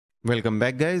Welcome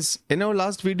back, guys. In our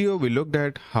last video, we looked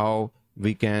at how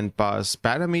we can pass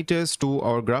parameters to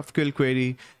our GraphQL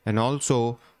query and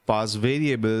also pass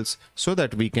variables so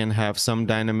that we can have some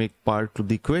dynamic part to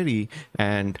the query,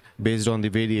 and based on the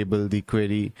variable, the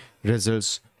query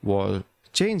results were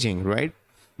changing, right?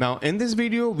 Now, in this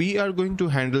video, we are going to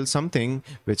handle something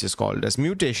which is called as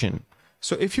mutation.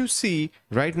 So if you see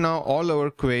right now, all our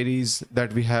queries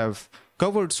that we have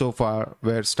covered so far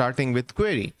were starting with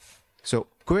query. So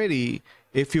query,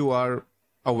 if you are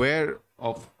aware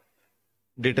of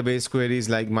database queries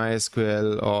like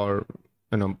MySQL or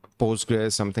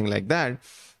Postgres, something like that,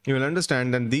 you will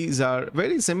understand that these are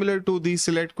very similar to the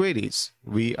select queries.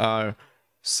 We are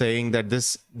saying that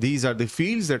these are the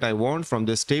fields that I want from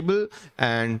this table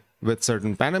and with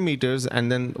certain parameters,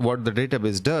 and then what the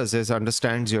database does is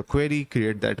understands your query,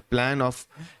 create that plan of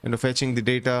fetching the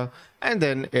data, and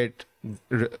then it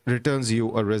returns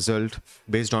you a result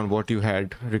based on what you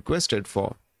had requested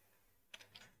for.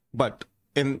 But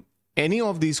in any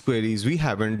of these queries, we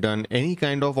haven't done any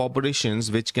kind of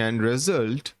operations which can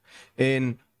result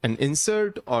in an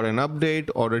insert or an update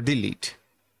or a delete,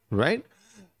 right?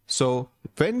 So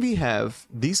when we have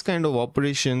these kind of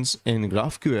operations in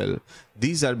GraphQL,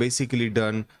 these are basically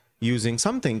done using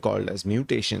something called as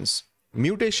mutations.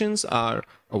 Mutations are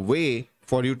a way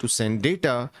for you to send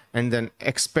data and then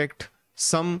expect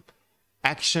some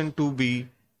action to be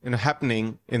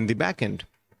happening in the backend.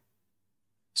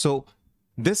 So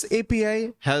this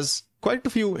API has quite a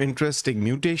few interesting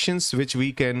mutations which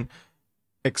we can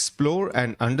explore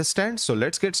and understand. So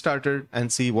let's get started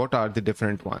and see what are the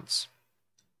different ones.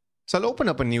 So I'll open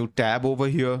up a new tab over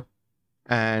here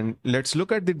and let's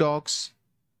look at the docs.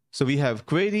 So we have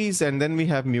queries and then we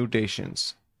have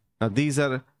mutations. Now these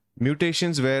are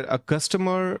mutations where a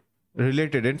customer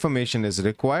related information is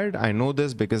required. I know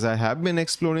this because I have been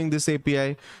exploring this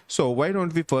API. So why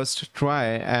don't we first try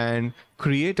and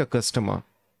create a customer?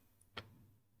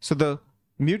 So the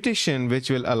mutation which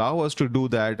will allow us to do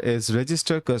that is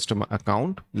register customer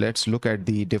account. Let's look at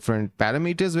the different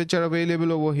parameters which are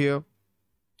available over here.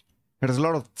 There's a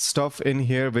lot of stuff in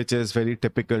here which is very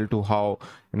typical to how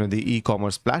the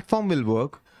e-commerce platform will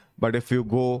work. But if you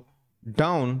go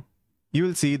down, you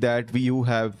will see that you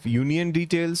have union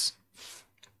details.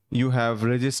 You have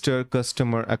register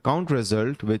customer account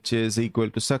result, which is equal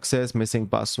to success, missing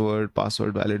password,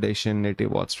 password validation,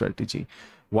 native auth strategy.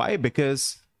 Why?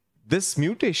 Because this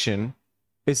mutation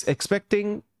is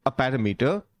expecting a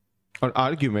parameter or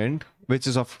argument which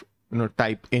is of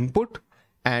type input,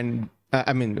 and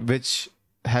which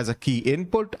has a key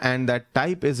input, and that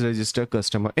type is register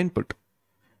customer input,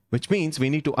 which means we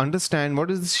need to understand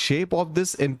what is the shape of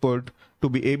this input to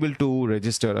be able to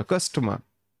register a customer.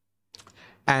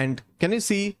 And can you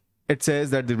see it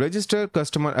says that the register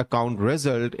customer account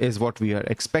result is what we are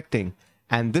expecting,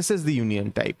 and this is the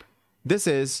union type. This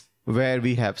is where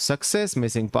we have success,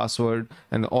 missing password,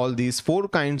 and all these four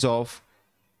kinds of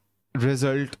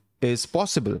result is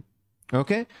possible.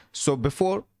 Okay, so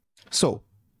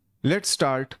let's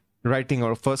start writing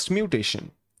our first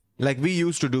mutation. Like we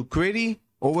used to do query,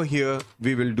 over here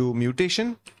we will do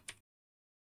mutation.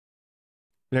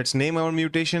 Let's name our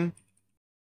mutation.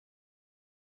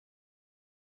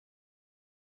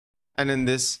 And in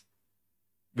this,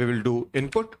 we will do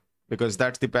input because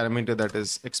that's the parameter that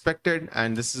is expected.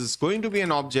 And this is going to be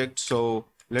an object. So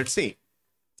let's see.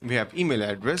 We have email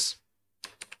address.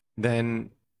 Then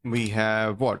we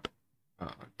have what?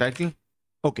 Title.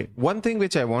 Okay, one thing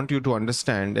which I want you to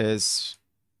understand is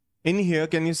in here,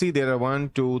 can you see there are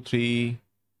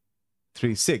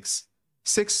 6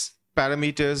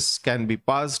 parameters can be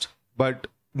passed, but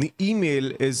the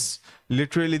email is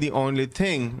literally the only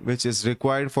thing which is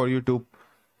required for you to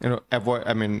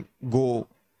go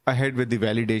ahead with the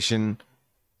validation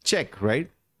check, right?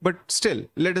 But still,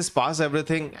 let us pass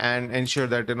everything and ensure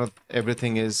that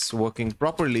everything is working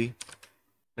properly.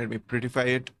 Let me prettify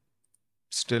it.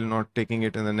 Still not taking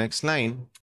it in the next line.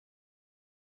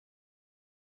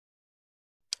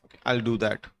 Okay, I'll do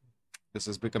that. This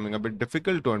is becoming a bit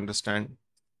difficult to understand.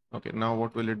 Okay, now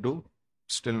what will it do?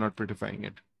 Still not prettifying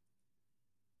it.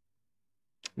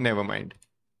 Never mind.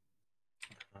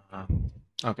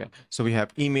 Okay, so we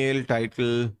have email,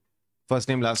 title, first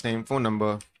name, last name, phone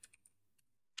number,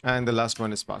 and the last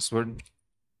one is password,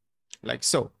 like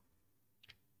so.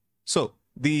 So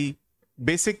the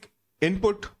basic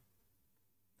input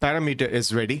parameter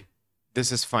is ready.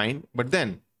 This is fine, but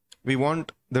then we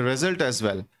want the result as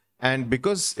well. And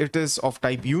because it is of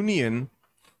type union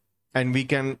and we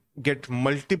can get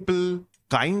multiple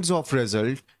kinds of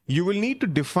result, you will need to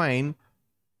define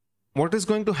what is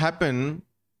going to happen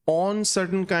on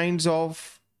certain kinds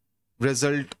of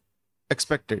result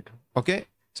expected. Okay,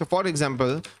 so for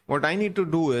example, what I need to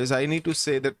do is I need to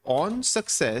say that on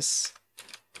success,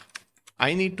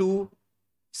 I need to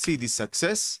see the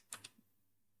success.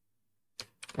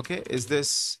 Okay, is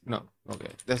this no?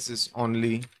 Okay, this is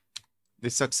only the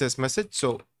success message,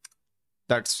 so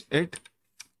that's it.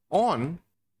 On,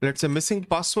 let's say, missing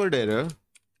password error,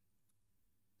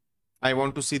 I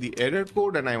want to see the error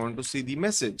code and I want to see the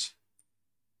message.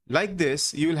 Like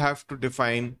this, you will have to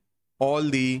define all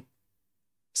the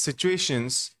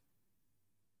situations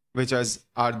which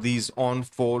are these on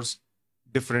for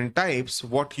different types,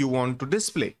 what you want to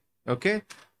display. Okay,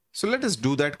 so let us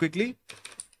do that quickly.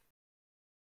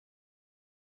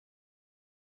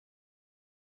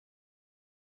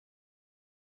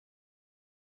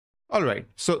 All right,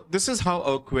 so this is how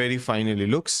our query finally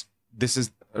looks. This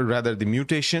is rather the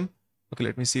mutation. Okay,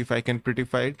 let me see if I can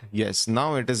prettify it. Yes,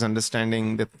 now it is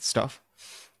understanding the stuff.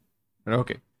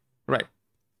 Okay, right.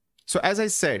 So as I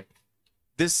said,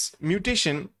 this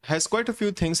mutation has quite a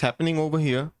few things happening over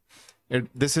here.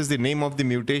 This is the name of the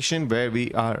mutation where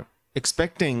we are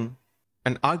expecting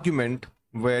an argument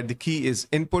where the key is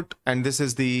input, and this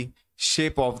is the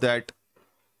shape of that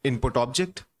input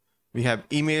object. We have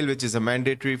email, which is a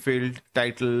mandatory field,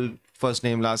 title, first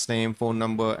name, last name, phone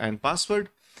number, and password.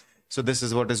 So this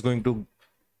is what is going to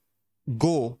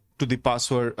go to the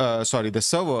password, the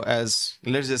server as,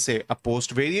 let's just say, a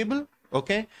post variable.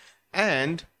 Okay,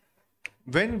 and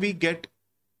when we get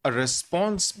a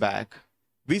response back,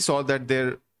 we saw that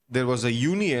there was a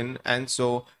union, and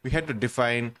so we had to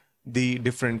define the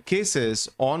different cases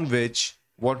on which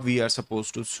what we are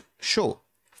supposed to show.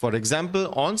 For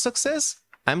example, on success,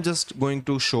 I'm just going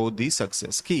to show the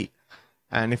success key.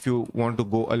 And if you want to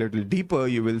go a little deeper,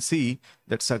 you will see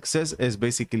that success is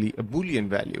basically a Boolean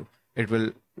value. It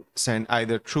will send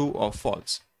either true or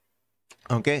false.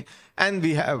 Okay, and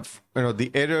we have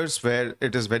the errors where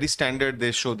it is very standard.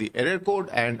 They show the error code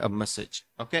and a message.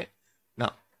 Okay,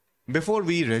 now before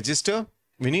we register,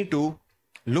 we need to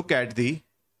look at the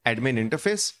admin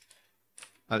interface.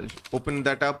 I'll open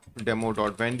that up,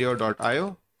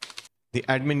 demo.vendure.io. The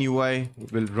admin UI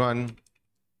will run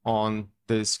on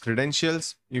this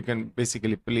credentials. You can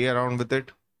basically play around with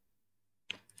it.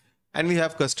 And we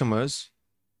have customers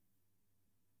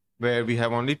where we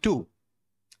have only 2.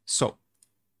 So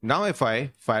now if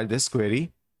I fire this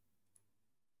query,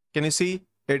 can you see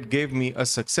it gave me a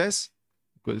success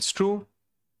equals true,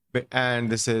 and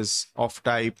this is of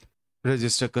type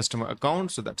register customer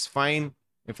account, so that's fine.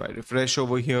 If I refresh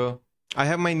over here, I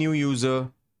have my new user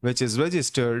which is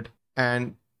registered,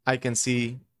 and I can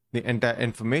see the entire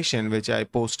information which I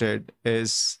posted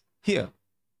is here.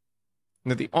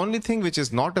 Now the only thing which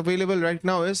is not available right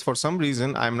now is, for some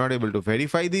reason, I'm not able to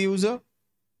verify the user.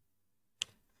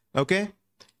 Okay,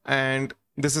 and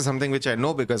this is something which I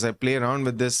know because I play around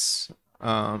with this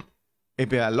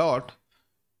API a lot.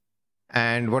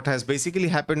 And what has basically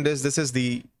happened is, this is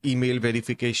the email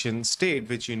verification state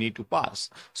which you need to pass.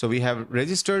 So we have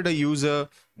registered a user,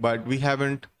 but we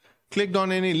haven't clicked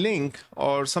on any link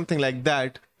or something like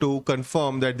that to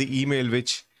confirm that the email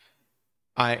which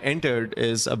I entered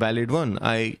is a valid one.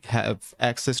 I have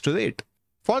access to it.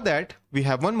 For that, we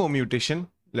have one more mutation.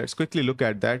 Let's quickly look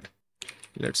at that.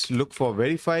 Let's look for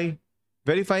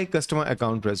verify customer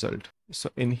account result.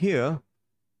 So in here,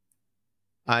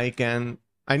 I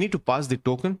need to pass the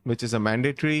token, which is a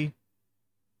mandatory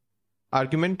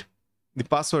argument. The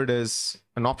password is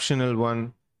an optional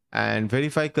one, and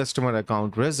verify customer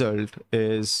account result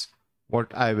is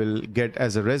what I will get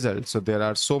as a result. So there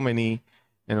are so many,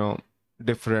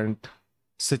 different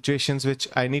situations which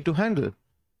I need to handle.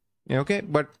 Okay,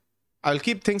 but I'll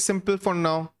keep things simple for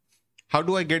now. How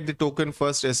do I get the token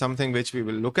first is something which we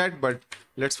will look at, but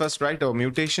let's first write our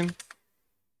mutation.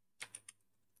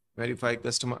 Verify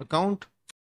customer account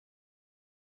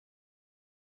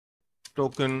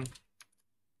token,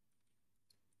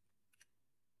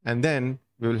 and then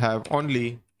we will have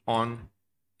only on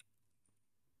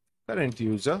current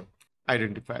user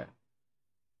identifier.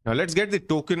 Now let's get the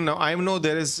token. Now I know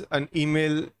there is an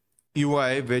email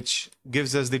UI which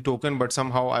gives us the token, but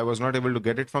somehow I was not able to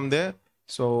get it from there.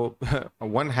 So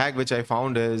one hack which I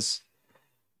found is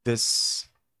this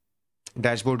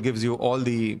dashboard gives you all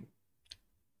the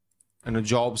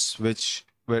jobs which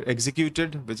were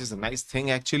executed, which is a nice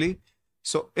thing actually.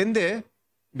 So in there,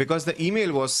 because the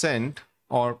email was sent,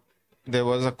 or there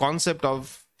was a concept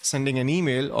of sending an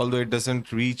email, although it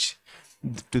doesn't reach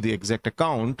to the exact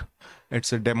account,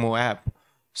 it's a demo app.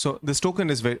 So this token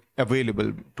is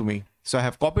available to me. So I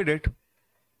have copied it.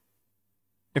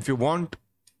 If you want,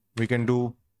 we can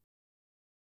do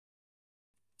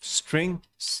string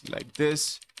like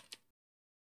this.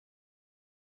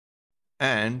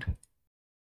 and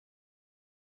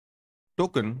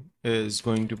token is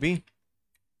going to be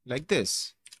like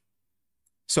this.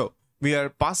 So we are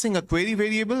passing a query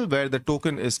variable where the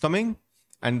token is coming,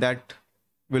 and that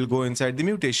will go inside the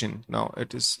mutation. Now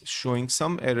it is showing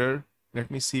some error.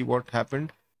 Let me see what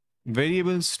happened.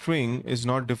 Variable string is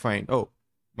not defined. Oh,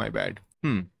 my bad.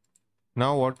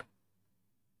 Now what?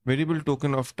 Variable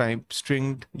token of type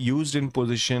string used in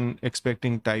position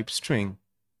expecting type string.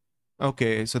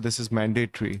 Okay, so this is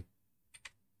mandatory.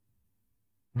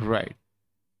 Right.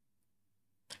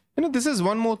 You know, this is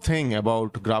one more thing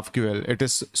about GraphQL. It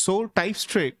is so type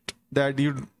strict that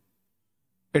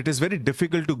it is very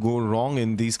difficult to go wrong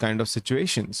in these kind of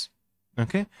situations.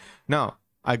 Okay. Now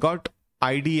I got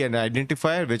ID and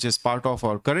identifier, which is part of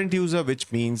our current user,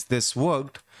 which means this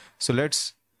worked. So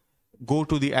let's go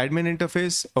to the admin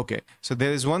interface. Okay. So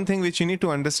there is one thing which you need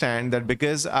to understand, that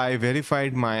because I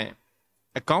verified my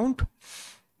account,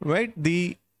 right?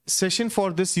 The session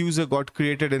for this user got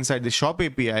created inside the shop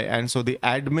API. And so the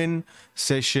admin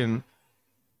session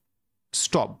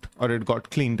stopped, or it got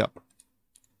cleaned up.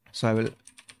 So I will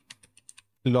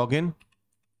log in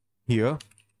here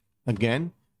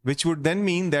again, which would then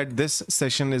mean that this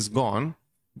session is gone.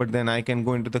 But then I can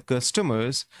go into the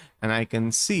customers and I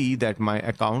can see that my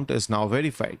account is now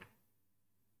verified.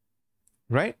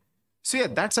 Right? So yeah,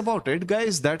 that's about it,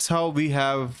 guys. That's how we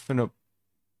have,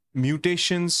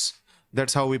 mutations.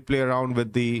 That's how we play around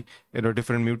with the,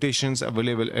 different mutations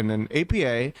available in an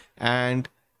API and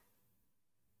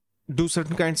do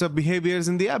certain kinds of behaviors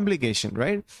in the application,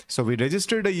 right? So we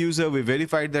registered a user, we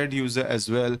verified that user as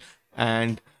well.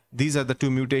 And these are the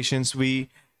two mutations we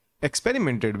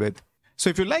experimented with. So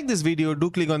if you like this video, do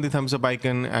click on the thumbs up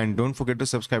icon and don't forget to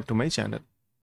subscribe to my channel.